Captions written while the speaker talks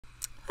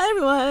Hi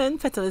everyone,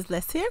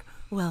 Petalisbless here.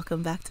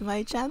 Welcome back to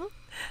my channel.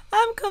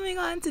 I'm coming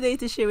on today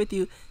to share with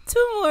you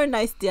 2 more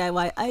nice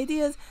DIY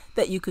ideas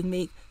that you could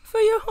make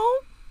for your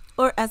home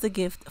or as a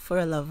gift for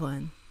a loved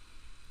one.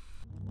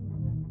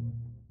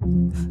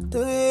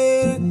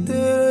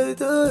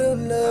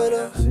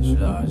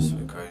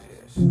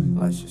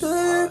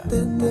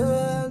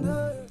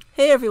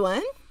 Hey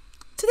everyone,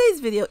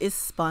 today's video is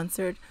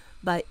sponsored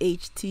by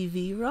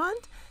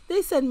Htvront.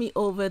 They sent me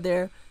over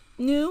their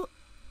new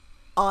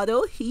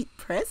auto heat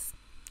press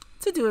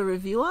to do a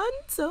review on,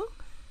 so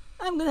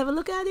I'm gonna have a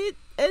look at it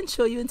and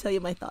show you and tell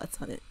you my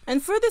thoughts on it.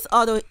 And for this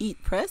auto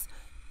heat press,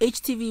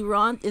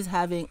 Htvront is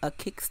having a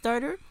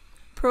Kickstarter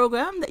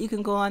program that you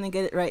can go on and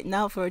get it right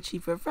now for a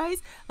cheaper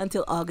price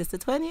until August the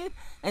 20th,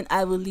 and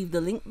I will leave the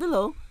link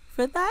below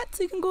for that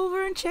so you can go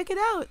over and check it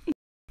out.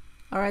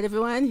 Alright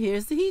everyone,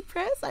 here's the heat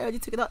press. I already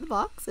took it out the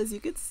box, as you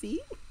can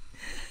see.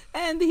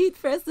 And the heat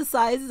press, the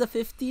size is a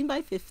 15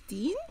 by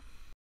 15,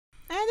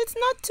 and it's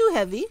not too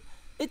heavy.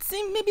 It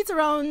seems maybe it's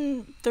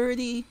around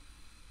 30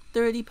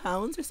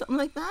 pounds or something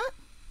like that.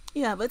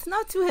 Yeah, but it's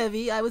not too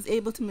heavy. I was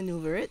able to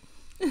maneuver it.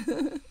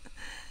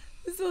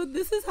 So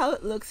this is how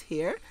it looks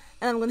here.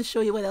 And I'm going to show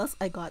you what else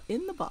I got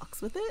in the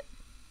box with it.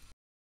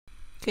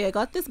 Okay, I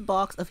got this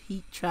box of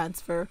heat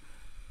transfer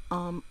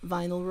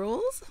vinyl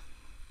rolls.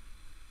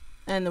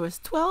 And there was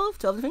 12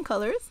 different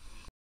colors.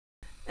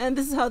 And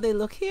this is how they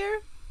look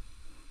here.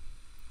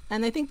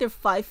 And I think they're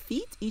 5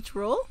 feet each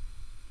roll.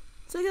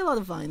 So I get a lot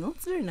of vinyl.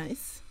 It's very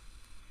nice.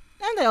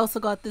 And I also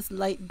got this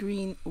light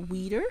green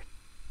weeder.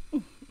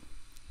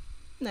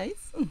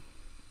 Nice.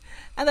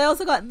 And I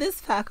also got this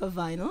pack of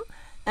vinyl.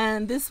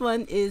 And this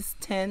one is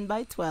 10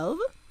 by 12.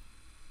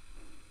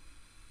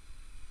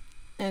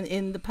 And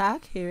in the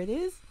pack, here it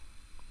is.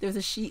 There's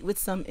a sheet with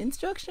some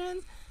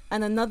instructions.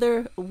 And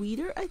another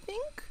weeder, I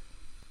think.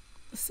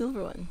 A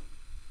silver one.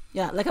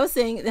 Yeah, like I was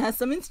saying, it has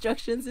some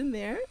instructions in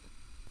there.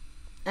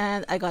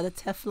 And I got a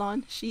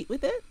Teflon sheet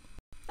with it.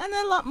 And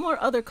a lot more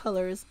other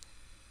colors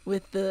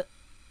with the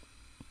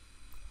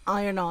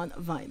iron-on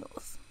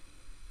vinyls.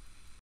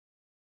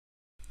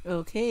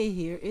 Okay,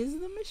 here is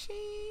the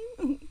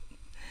machine.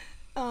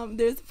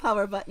 There's the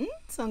power button,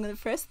 so I'm going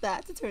to press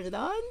that to turn it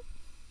on.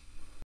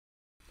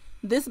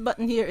 This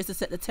button here is to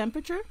set the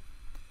temperature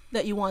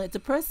that you want it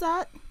to press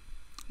at.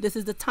 This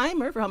is the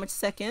timer for how much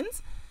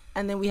seconds,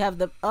 and then we have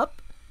the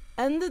up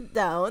and the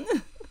down,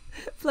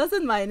 plus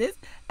and minus,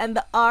 and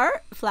the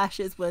R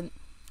flashes when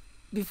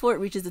before it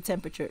reaches the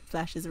temperature. It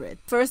flashes red.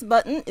 First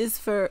button is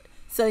for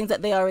settings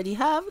that they already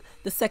have.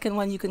 The second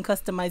one you can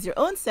customize your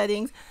own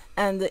settings,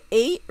 and the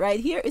A right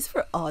here is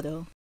for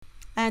auto.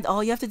 And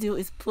all you have to do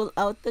is pull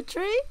out the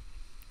tray,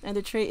 and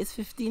the tray is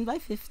 15 by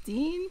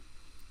 15.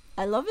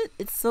 I love it.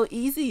 It's so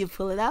easy. You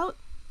pull it out,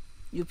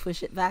 you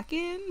push it back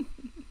in.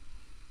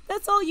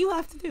 That's all you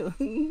have to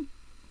do.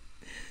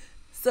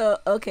 So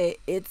okay,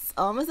 it's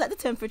almost at the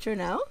temperature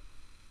now.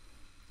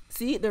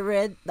 See,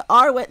 the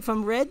R went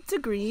from red to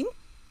green.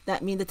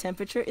 That means the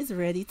temperature is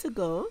ready to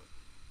go.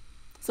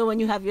 So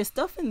when you have your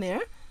stuff in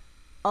there,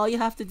 all you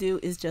have to do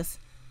is just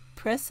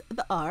press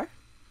the R,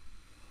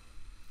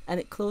 and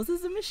it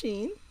closes the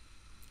machine.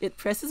 It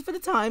presses for the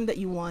time that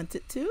you want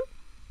it to.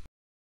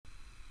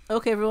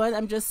 Okay everyone,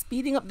 I'm just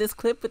speeding up this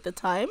clip with the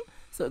time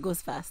so it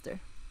goes faster.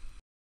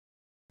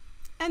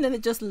 And then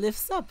it just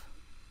lifts up.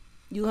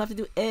 You don't have to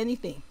do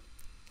anything.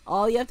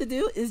 All you have to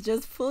do is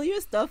just pull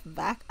your stuff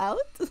back out.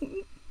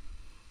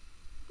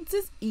 It's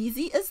as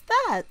easy as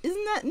that.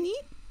 Isn't that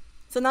neat?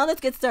 So now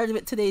let's get started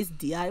with today's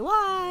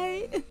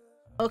DIY.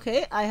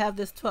 Okay, I have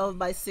this 12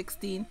 by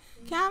 16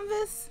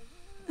 canvas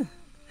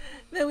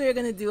that we're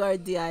going to do our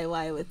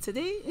DIY with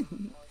today.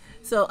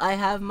 So I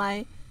have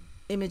my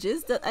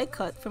images that I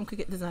cut from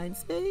Cricut Design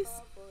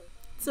Space.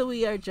 So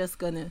we are just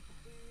going to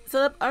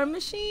set up our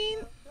machine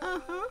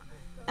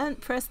and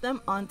press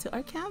them onto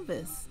our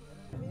canvas.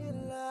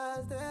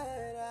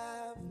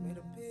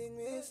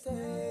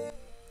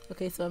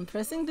 Okay, so I'm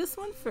pressing this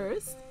one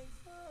first.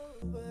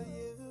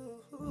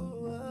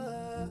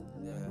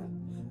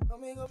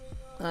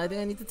 I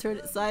think I need to turn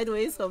it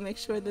sideways, so I'll make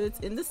sure that it's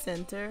in the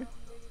center.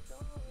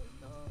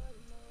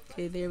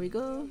 Okay, there we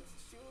go.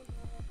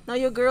 Now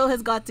your girl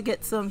has got to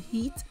get some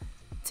heat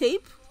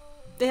tape.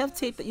 They have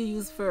tape that you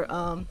use for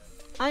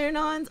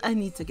iron-ons. I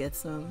need to get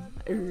some.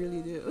 I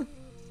really do.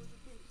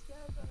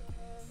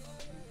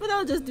 But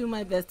I'll just do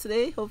my best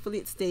today. Hopefully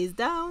it stays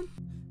down.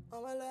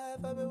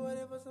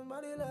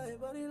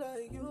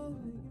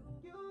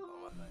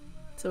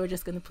 So we're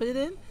just going to put it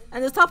in.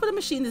 And the top of the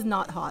machine is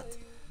not hot.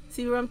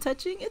 See where I'm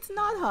touching? It's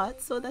not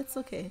hot, so that's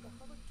okay.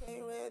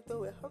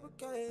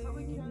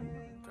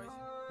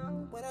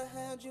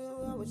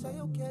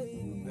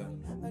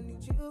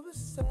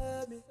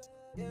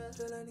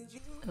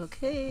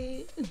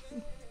 Okay.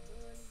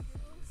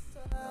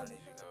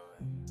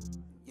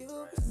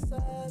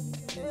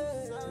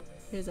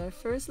 Here's our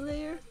first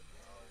layer.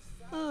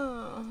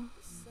 Oh.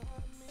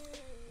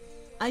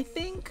 I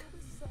think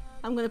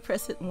I'm going to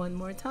press it one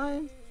more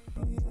time.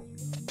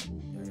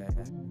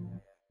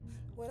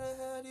 When I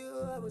had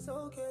you, I was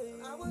okay.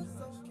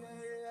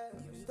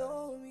 You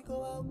told me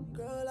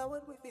Girl, I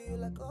would wait for you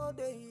like all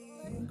day.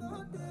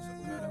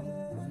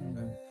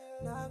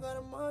 Now I got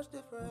a much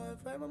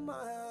different frame of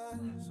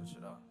mind.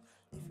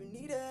 If you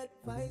need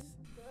advice.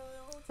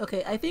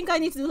 Okay, I think I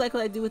need to do like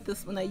what I do with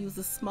this when I use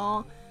the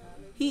small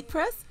heat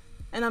press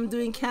and I'm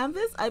doing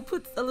canvas. I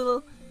put a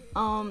little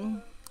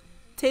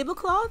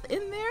tablecloth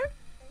in there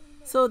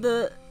so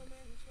the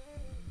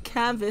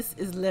canvas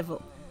is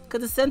level,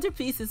 because the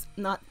centerpiece is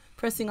not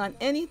pressing on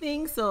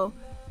anything, so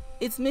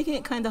it's making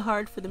it kind of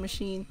hard for the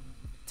machine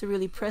to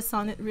really press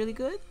on it really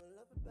good.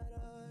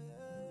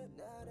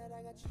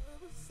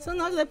 So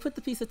now that I put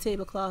the piece of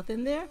tablecloth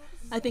in there,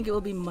 I think it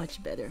will be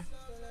much better.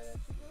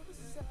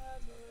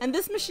 And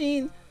this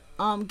machine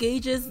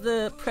gauges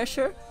the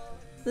pressure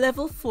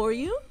level for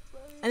you,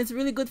 and it's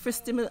really good for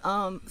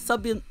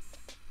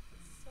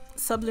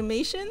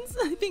sublimations,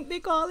 I think they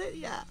call it.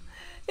 Yeah,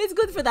 it's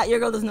good for that. Your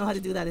girl doesn't know how to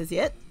do that as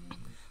yet.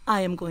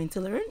 I am going to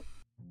learn.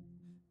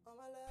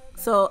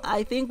 So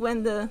I think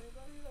when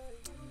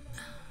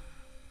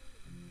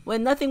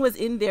nothing was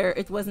in there,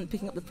 it wasn't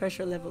picking up the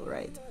pressure level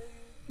right,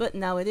 but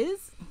now it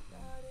is.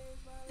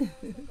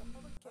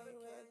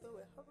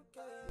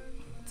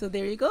 So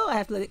there you go. I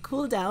have to let it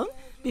cool down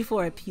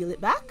before I peel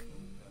it back.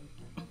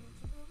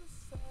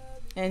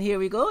 And here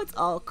we go. It's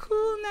all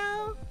cool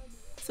now.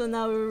 So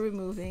now we're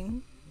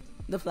removing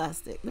the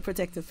plastic, the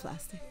protective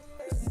plastic.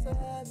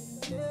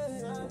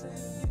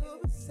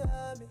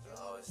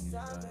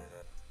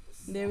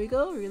 There we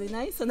go. Really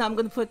nice. So now I'm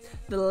going to put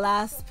the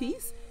last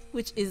piece,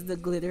 which is the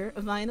glitter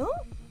vinyl.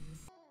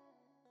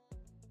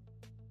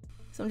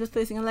 So I'm just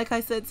placing it. Like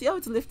I said, see how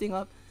it's lifting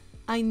up?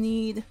 I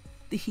need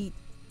the heat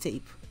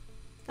tape.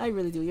 I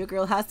really do. Your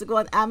girl has to go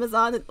on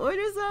Amazon and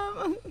order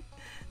some.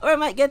 Or I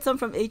might get some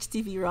from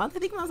Htvront. I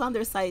think when I was on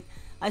their site,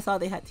 I saw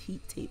they had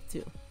heat tape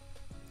too.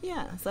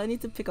 Yeah, so I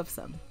need to pick up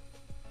some.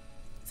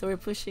 So we're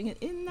pushing it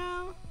in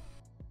now.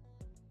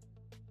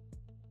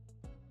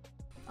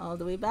 All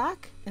the way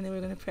back. And then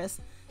we're going to press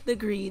the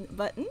green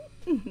button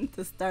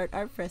to start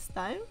our press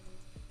time.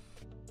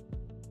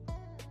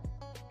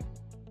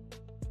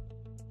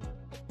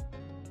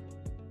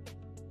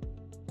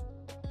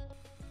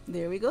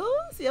 There we go.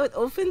 See how it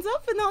opens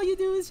up, and all you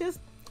do is just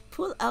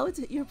pull out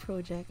your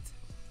project.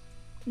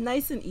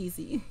 Nice and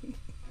easy.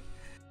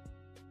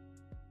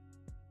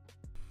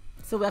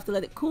 So we have to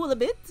let it cool a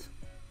bit.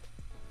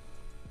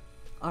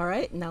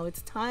 Alright, now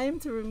it's time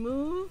to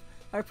remove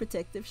our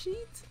protective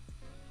sheet.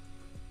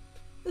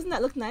 Doesn't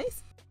that look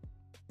nice?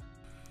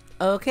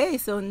 Okay,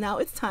 so now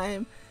it's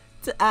time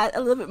to add a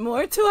little bit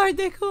more to our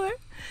decor,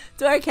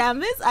 to our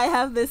canvas. I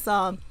have this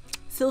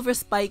silver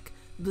spike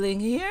bling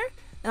here,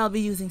 and I'll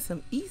be using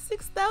some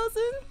E6000,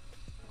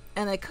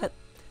 and I cut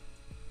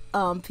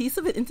a piece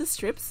of it into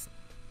strips,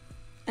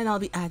 and I'll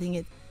be adding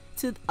it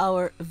to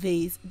our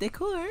vase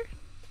decor.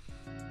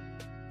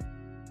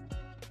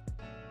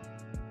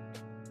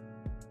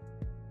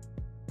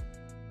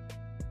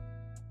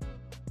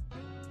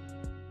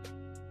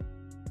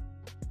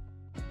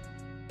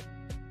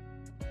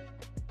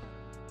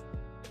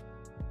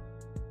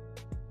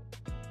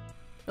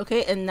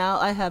 Okay, and now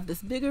I have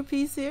this bigger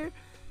piece here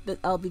that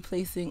I'll be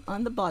placing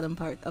on the bottom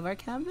part of our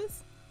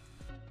canvas.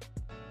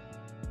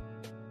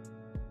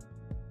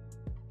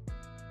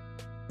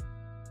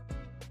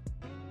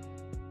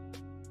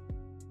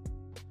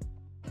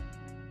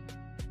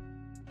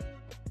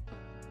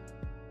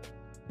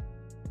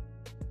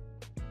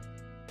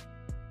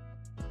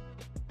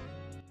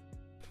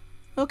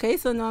 Okay,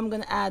 so now I'm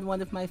going to add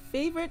one of my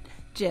favorite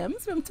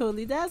gems from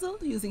Totally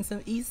Dazzled using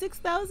some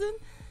E6000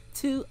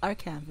 to our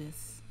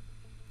canvas.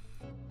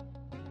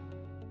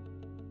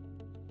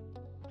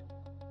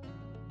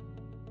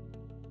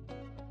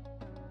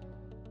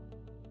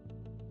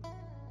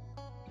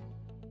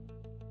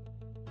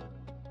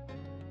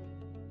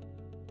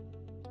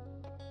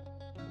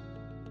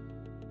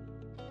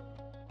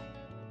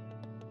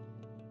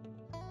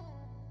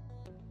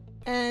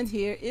 And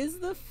here is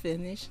the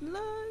finished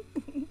look.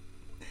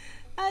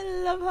 I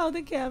love how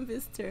the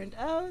canvas turned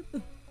out.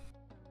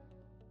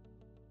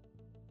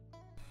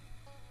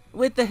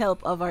 With the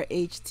help of our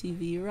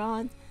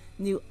Htvront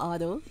new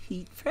auto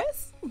heat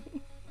press.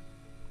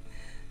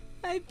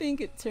 I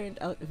think it turned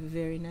out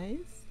very nice.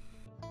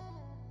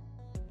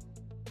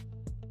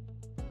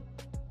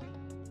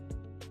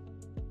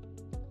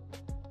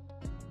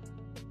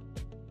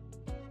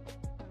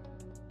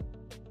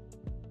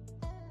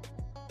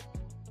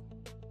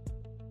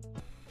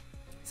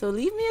 So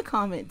leave me a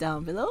comment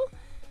down below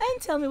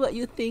and tell me what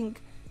you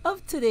think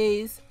of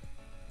today's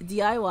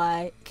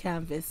DIY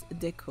canvas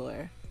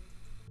decor.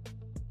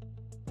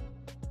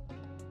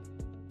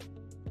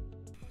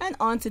 And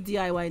on to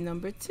DIY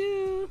number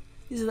 2.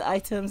 These are the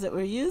items that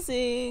we're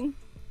using.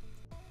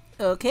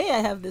 Okay, I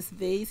have this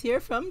vase here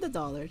from the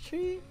Dollar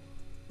Tree.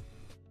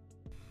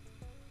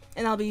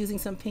 And I'll be using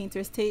some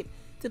painter's tape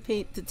to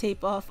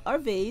tape off our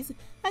vase.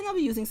 And I'll be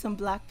using some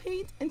black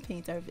paint and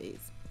paint our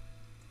vase.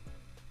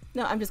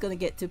 Now I'm just going to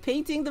get to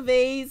painting the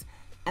vase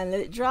and let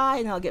it dry,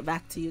 and I'll get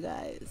back to you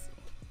guys.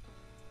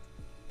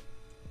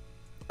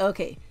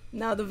 Okay,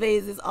 Now the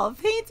vase is all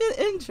painted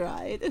and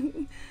dried.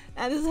 And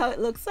this is how it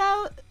looks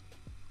out.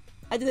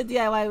 I did a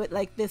DIY with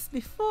like this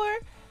before,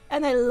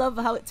 and I love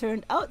how it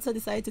turned out, so I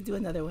decided to do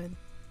another one.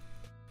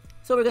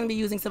 So we're going to be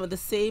using some of the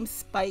same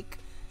spike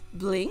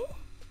bling,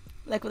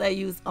 like what I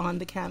used on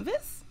the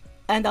canvas.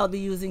 And I'll be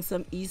using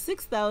some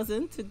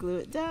E6000 to glue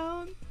it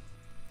down.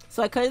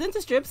 So I cut it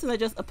into strips and I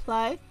just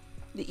apply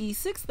the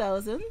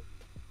E6000. And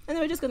then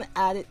we're just going to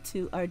add it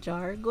to our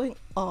jar, going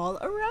all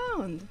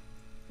around.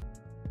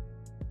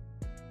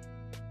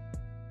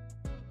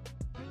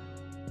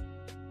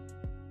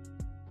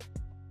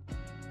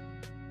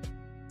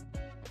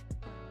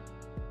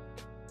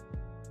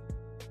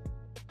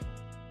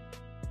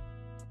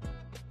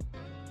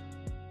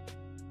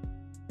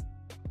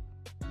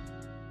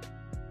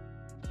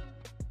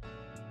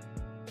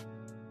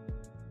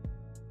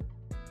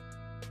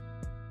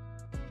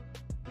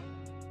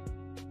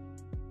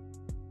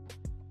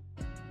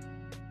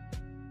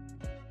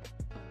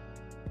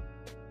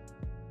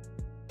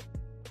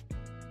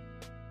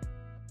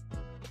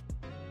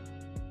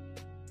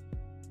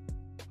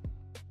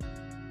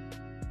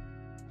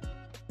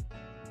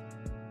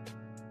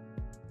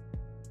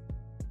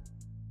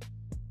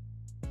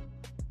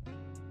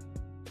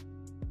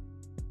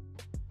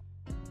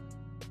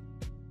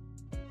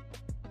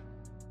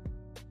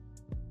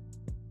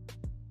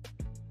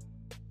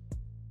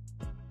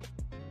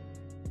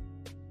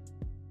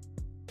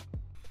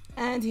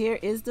 And here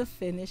is the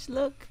finished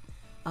look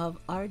of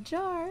our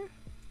jar.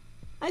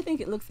 I think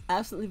it looks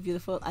absolutely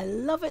beautiful. I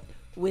love it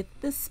with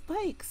the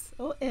spikes.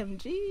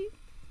 OMG.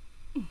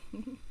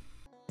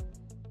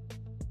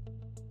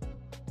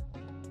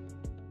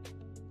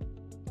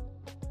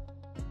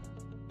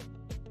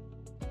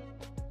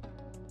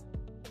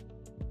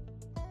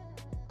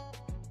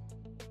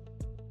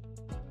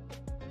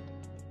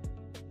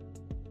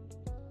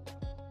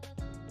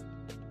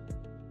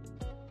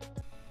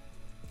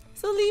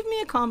 So leave me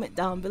a comment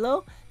down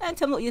below and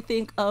tell me what you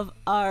think of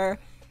our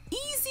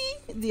easy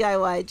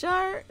DIY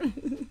jar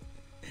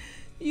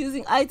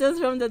using items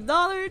from the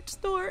dollar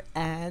store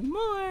and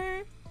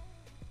more.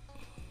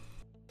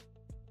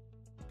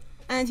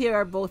 And here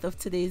are both of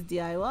today's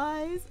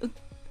DIYs.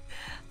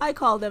 I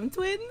call them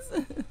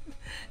twins.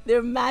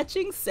 They're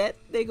matching set.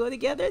 They go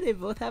together. They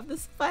both have the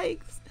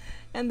spikes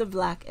and the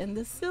black and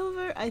the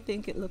silver. I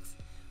think it looks,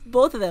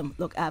 both of them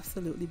look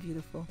absolutely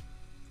beautiful.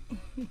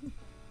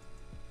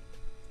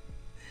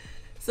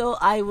 So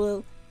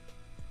I'd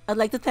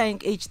like to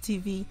thank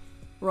Htvront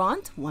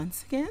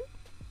once again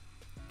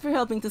for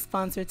helping to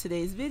sponsor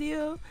today's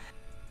video.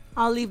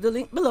 I'll leave the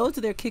link below to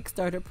their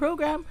Kickstarter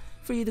program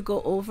for you to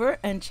go over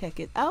and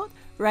check it out.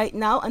 Right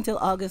now until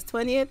August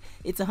 20th,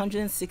 it's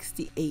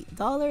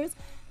 $168.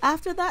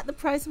 After that, the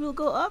price will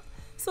go up.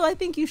 So I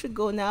think you should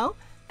go now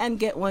and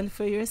get one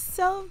for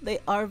yourself. They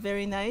are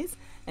very nice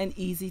and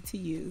easy to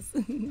use.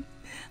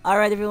 All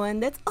right,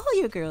 everyone, that's all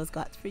your girls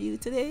got for you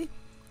today.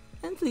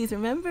 And please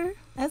remember,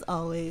 as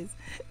always,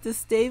 to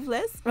stay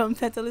blessed from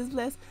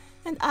Petalisbless,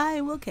 and I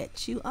will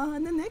catch you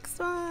on the next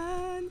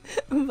one.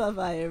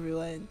 Bye-bye,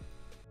 everyone.